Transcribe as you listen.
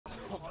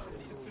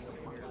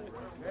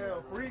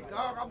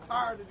I'm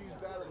tired of these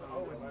battles.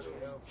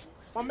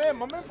 My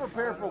man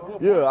prepared for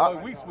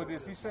weeks with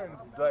this. He shouldn't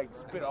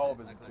spit all of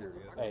his material.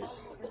 Hey,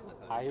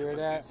 I hear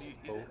that.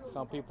 But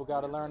some people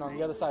got to learn on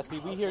the other side. See,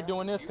 we here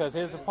doing this because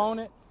his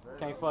opponent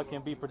can't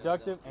fucking be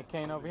productive and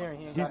came over here and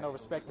he ain't got no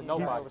respect to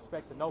nobody.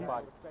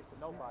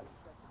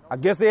 I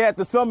guess they had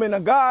to summon a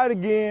god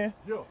again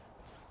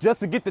just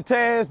to get the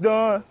task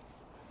done.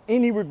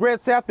 Any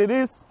regrets after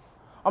this?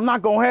 I'm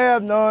not gonna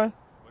have none.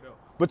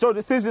 But your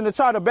decision to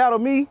try to battle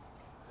me,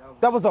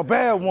 that was a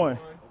bad one.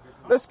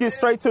 Let's get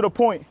straight to the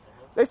point.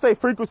 They say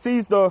frequency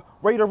is the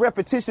rate of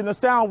repetition of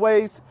sound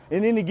waves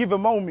in any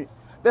given moment.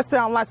 That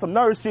sounds like some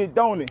nerd shit,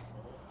 don't it?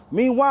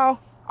 Meanwhile,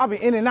 I've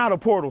been in and out of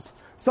portals.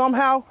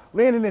 Somehow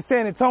landing in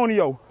San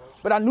Antonio.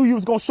 But I knew you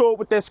was gonna show up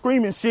with that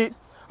screaming shit.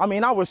 I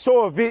mean, I was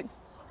sure of it.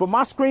 But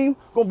my scream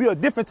gonna be a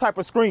different type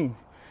of scream.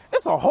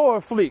 It's a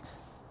horror flick.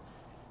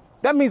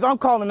 That means I'm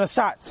calling the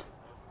shots.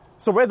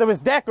 So whether it's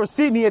Dak or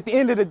Sydney, at the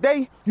end of the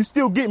day, you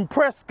still getting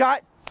pressed,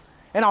 Scott.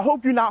 And I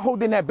hope you're not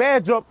holding that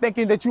badge up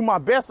thinking that you my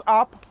best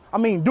op. I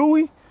mean,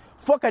 Dewey,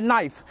 fuck a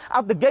knife.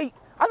 Out the gate,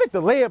 I let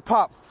the lead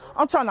pop.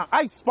 I'm trying to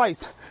Ice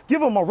Spice,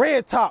 give him a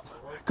red top.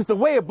 Cause the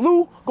way it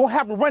blew, gonna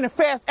have him running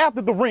fast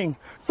after the ring.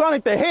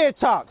 Sonic the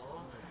Hedgehog.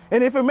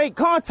 And if it make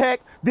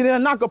contact, then it'll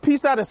knock a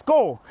piece out of his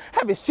skull.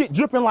 Have his shit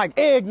dripping like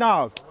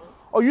eggnog.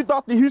 Oh, you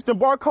thought the Houston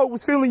Barcode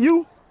was feeling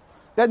you?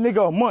 That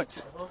nigga a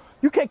munch.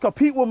 You can't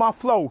compete with my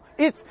flow.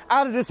 It's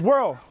out of this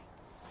world.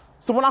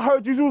 So when I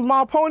heard you was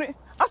my opponent,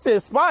 I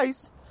said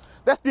Spice.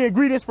 That's the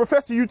ingredients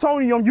Professor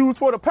Utonium used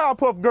for the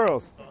Powerpuff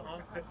Girls.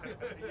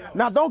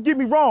 Now, don't get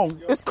me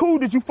wrong. It's cool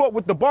that you fought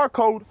with the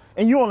Barcode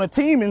and you on a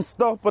team and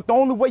stuff, but the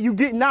only way you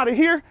getting out of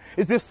here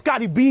is if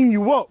Scotty beam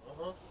you up.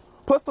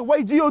 Plus, the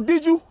way Gio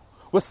did you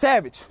was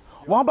savage.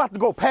 Well, I'm about to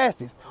go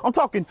past it. I'm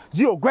talking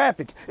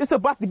geographic. It's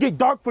about to get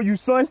dark for you,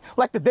 son,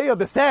 like the day of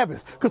the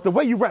Sabbath. Because the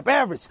way you rap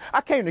average,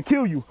 I came to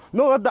kill you.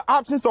 No other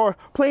options or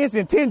plans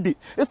intended.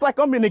 It's like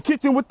I'm in the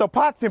kitchen with the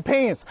pots and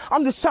pans.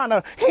 I'm just trying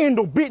to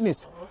handle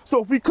business.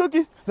 So if we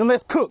cooking, then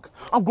let's cook.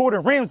 I'm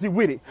Gordon Ramsay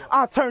with it.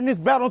 I'll turn this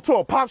battle into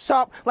a pop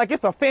shop like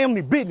it's a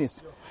family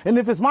business. And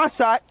if it's my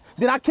shot,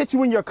 then I catch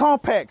you in your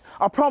compact.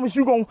 I promise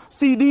you gonna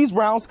see these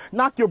rounds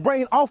knock your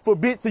brain off a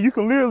bit so you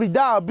can literally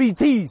die of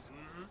BTs.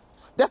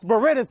 That's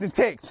Berettas in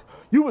text.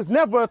 You was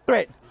never a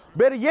threat.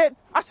 Better yet,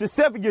 I should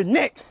sever your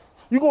neck.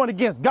 You going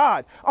against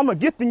God. I'm a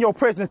gift in your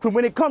presence, because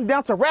when it comes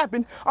down to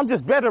rapping, I'm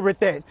just better at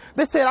that.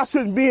 They said I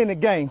shouldn't be in the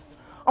game.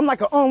 I'm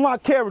like an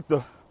unlocked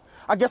character.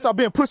 I guess I've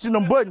been pushing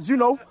them buttons, you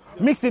know,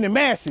 mixing and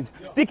mashing,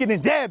 sticking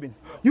and jabbing.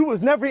 You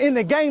was never in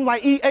the game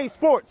like EA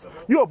Sports.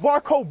 You a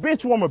Barcode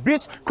bench warmer,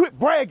 bitch. Quit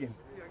bragging.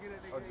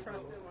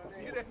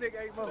 Get that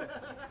nigga 8 more.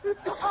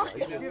 Get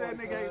that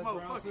nigga 8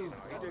 more. Fuck you.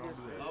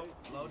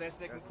 Load that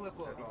second clip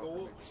up.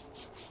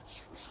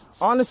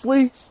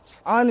 Honestly,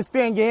 I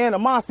understand your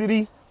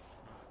animosity,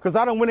 because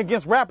I done went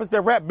against rappers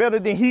that rap better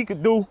than he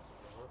could do.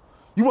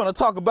 You want to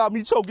talk about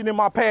me choking in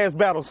my past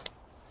battles?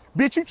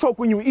 Bitch, you choke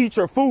when you eat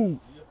your food.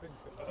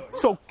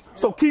 So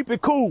keep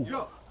it cool.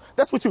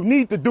 That's what you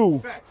need to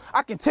do.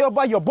 I can tell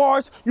by your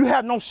bars, you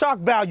have no shock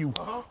value.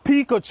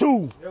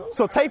 Pikachu.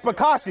 So take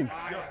precaution.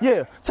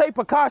 Yeah, take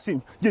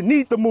precaution. You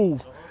need to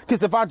move.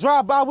 Because if I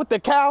drive by with the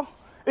cow,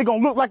 it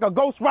gonna look like a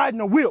ghost riding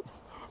a whip.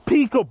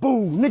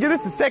 Peekaboo. Nigga,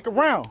 this is second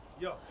round.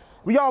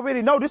 We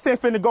already know this ain't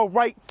finna go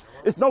right.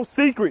 It's no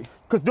secret.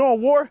 Because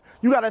during war,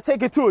 you gotta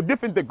take it to a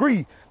different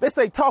degree. They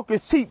say talk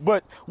is cheap,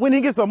 but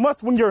winning is a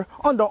must when you're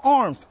under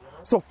arms.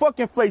 So fuck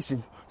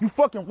inflation. You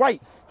fucking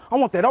right. I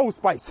want that Old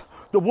Spice,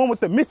 the one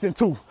with the missing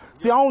tooth.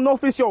 See, I don't know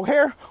if it's your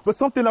hair, but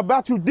something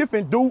about you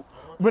different, dude.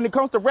 When it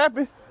comes to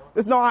rapping,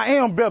 it's no, I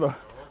am better.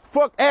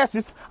 Fuck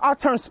ashes, I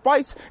turn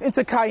spice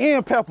into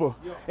cayenne pepper.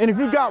 And if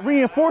you got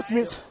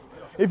reinforcements,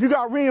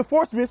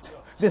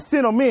 then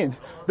send them in.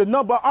 The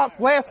number of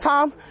ops last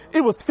time, it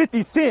was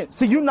 50 cents.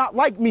 See, you not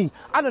like me.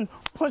 I done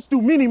punched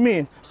through many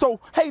men. So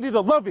hate it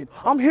or love it.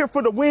 I'm here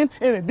for the win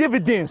and the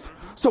dividends.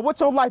 So what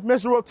your life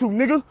measure up to,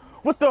 nigga?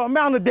 What's the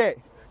amount of that?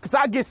 Because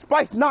I get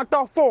Spice knocked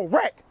off for a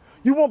rack.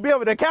 You won't be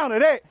able to counter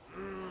that.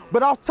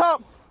 But off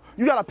top,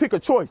 you got to pick a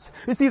choice.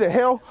 It's either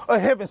hell or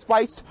heaven,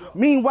 Spice.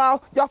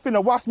 Meanwhile, y'all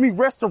finna watch me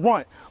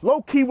restaurant.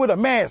 Low key with a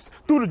mask.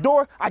 Through the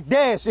door, I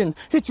dash and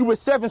hit you with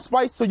 7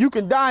 Spice so you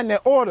can die in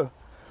that order.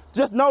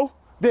 Just know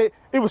that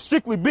it was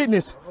strictly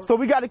business. So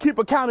we got to keep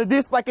account of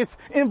this like it's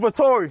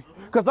inventory.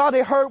 Because all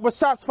they heard was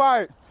shots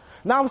fired.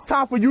 Now it's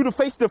time for you to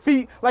face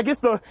defeat like it's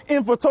the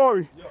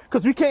inventory.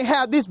 Because we can't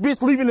have this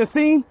bitch leaving the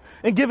scene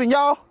and giving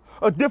y'all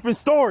a different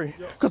story.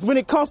 Because when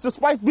it comes to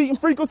Spice beating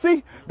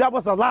frequency, that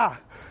was a lie.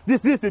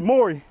 This isn't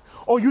Maury.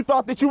 Or you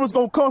thought that you was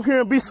going to come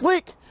here and be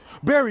slick?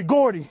 Barry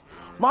Gordy.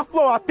 My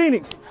flow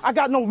authentic. I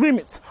got no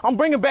limits. I'm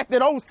bringing back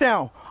that old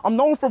sound. I'm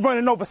known for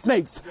running over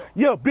snakes.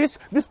 Yeah, bitch,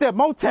 this that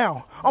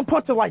Motown. I'm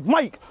punching like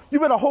Mike.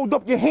 You better hold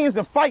up your hands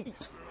and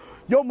fight.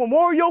 Your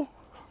memorial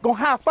gonna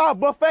have 5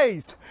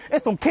 buffets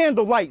and some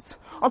candle lights.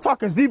 I'm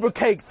talking zebra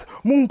cakes,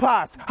 moon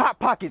pies, hot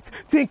pockets,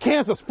 10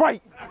 cans of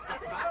Sprite.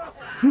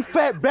 You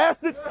fat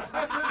bastard.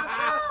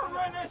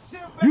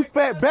 You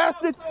fat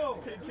bastard.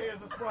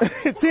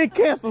 10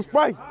 cans of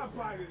Sprite.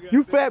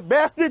 You fat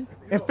bastard,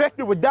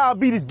 infected with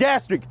diabetes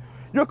gastric.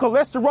 Your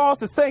cholesterol is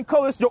the same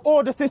color as your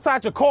oil that's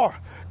inside your car.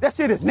 That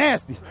shit is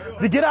nasty.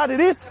 To get out of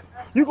this,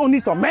 you're gonna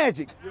need some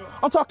magic.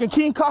 I'm talking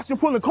King Caution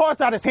pulling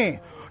cards out his hand,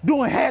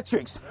 doing hat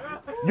tricks.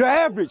 You're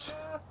average.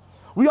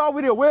 We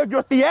already aware of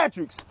your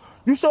theatrics.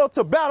 You show up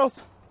to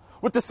battles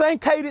with the same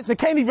cadence and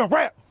can't even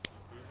rap.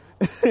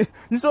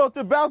 You show up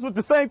to battles with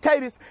the same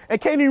cadence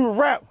and can't even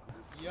rap.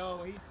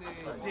 Yo, he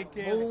said,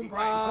 boom,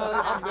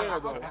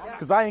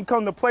 Cause I ain't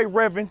come to play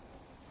Reverend,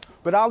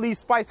 but I'll leave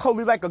Spice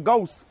holy like a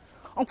ghost.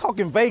 I'm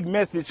talking vague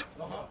message.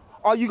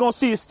 All you gonna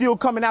see is still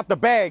coming out the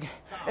bag.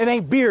 It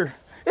ain't beer,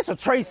 it's a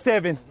Trey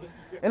 7.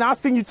 And I'll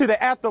send you to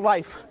the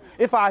afterlife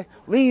if I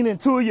lean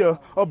into you.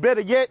 Or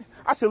better yet,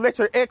 I should let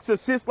your ex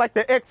assist like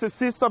the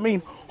exorcist. I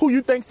mean, who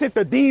you think sent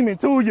the demon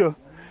to you?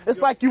 It's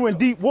like you in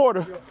deep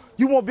water.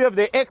 You won't be able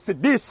to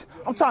exit this.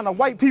 I'm trying to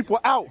wipe people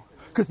out.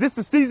 Cause this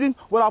is season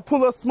where I'll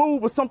pull up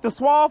smooth with something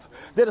suave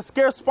that'll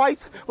scare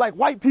Spice like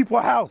white people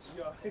house.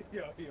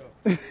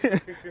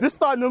 This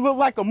starting to look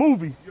like a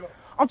movie.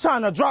 I'm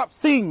trying to drop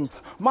scenes.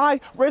 My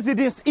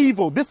residence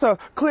evil. This a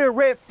clear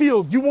red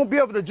field. You won't be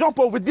able to jump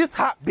over this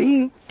hot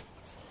beam.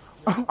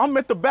 I'm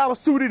at the battle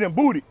suited and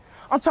booted.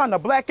 I'm trying to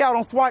black out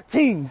on SWAT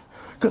team.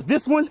 Cause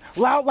this one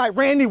loud like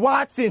Randy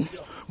Watson.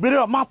 But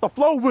it'll mount the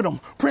flow with him.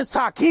 Prince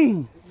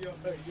Hakeem.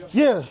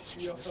 Yeah.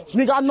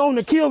 Nigga, I known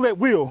to kill at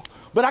will.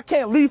 But I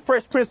can't leave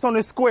Fresh Prince on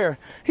this square.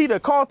 He the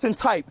Carlton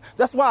type.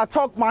 That's why I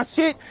talk my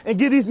shit and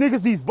give these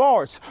niggas these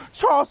bars.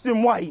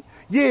 Charleston White.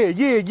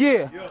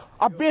 Yeah.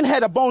 I been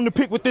had a bone to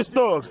pick with this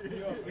thug.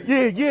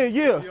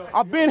 Yeah.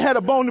 I been had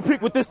a bone to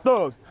pick with this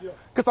thug.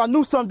 Cause I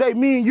knew someday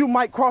me and you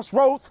might cross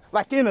roads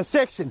like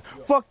intersection.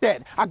 Fuck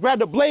that. I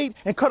grabbed a blade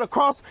and cut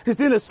across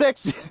his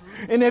intersection.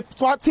 And if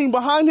SWAT team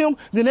behind him,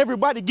 then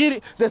everybody get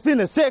it, that's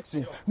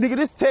intersection. Nigga,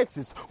 this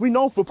Texas. We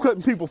known for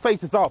cutting people's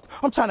faces off.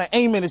 I'm trying to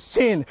aim at his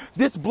chin.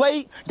 This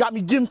blade got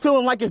me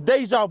feeling like it's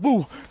deja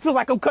vu. Feel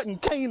like I'm cutting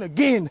Kane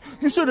again.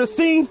 You should have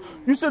seen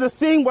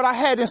what I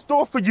had in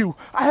store for you.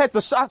 I had to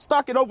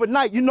stock it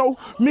overnight,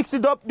 mix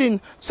it up, then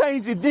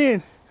change it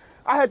then.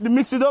 I had to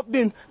mix it up,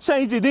 then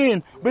change it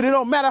in. But it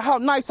don't matter how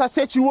nice I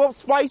set you up,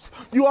 Spice.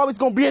 You always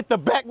gonna be at the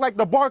back like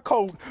the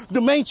barcode.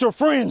 Them ain't your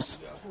friends.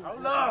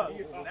 Hold up.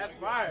 That's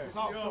fire.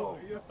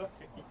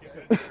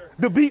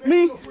 To beat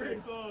me,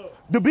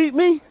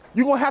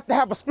 you gonna have to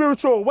have a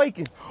spiritual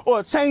awakening or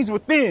a change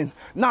within.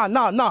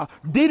 Nah.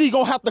 Diddy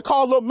gonna have to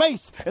call up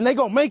Mace and they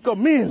gonna make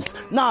amends.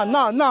 Nah.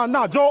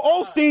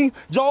 Joel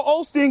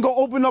Osteen gonna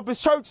open up his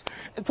church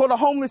for the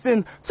homeless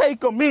and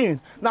take them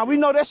in. Now we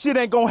know that shit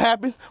ain't gonna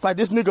happen. Like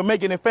this nigga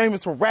making it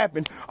famous for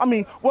rapping. I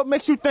mean, what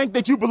makes you think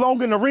that you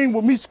belong in the ring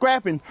with me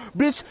scrapping?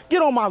 Bitch,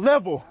 get on my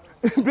level.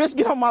 Bitch,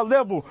 get on my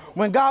level.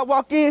 When God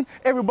walk in,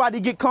 everybody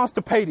get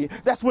constipated.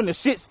 That's when the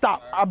shit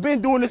stop. I've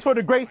been doing this for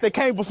the greats that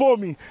came before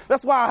me.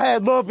 That's why I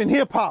had love in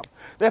hip hop.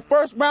 That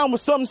first round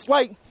was something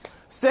slight.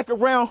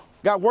 Second round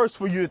got worse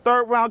for you. The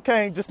third round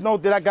came. Just know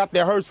that I got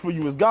that hurts for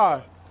you as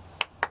God.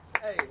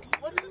 Hey,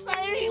 what did you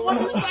say?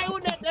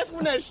 When that's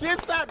when that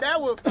shit stopped?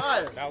 That was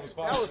fire. That was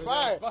fire. That was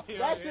fire.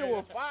 That shit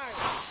was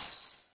fire.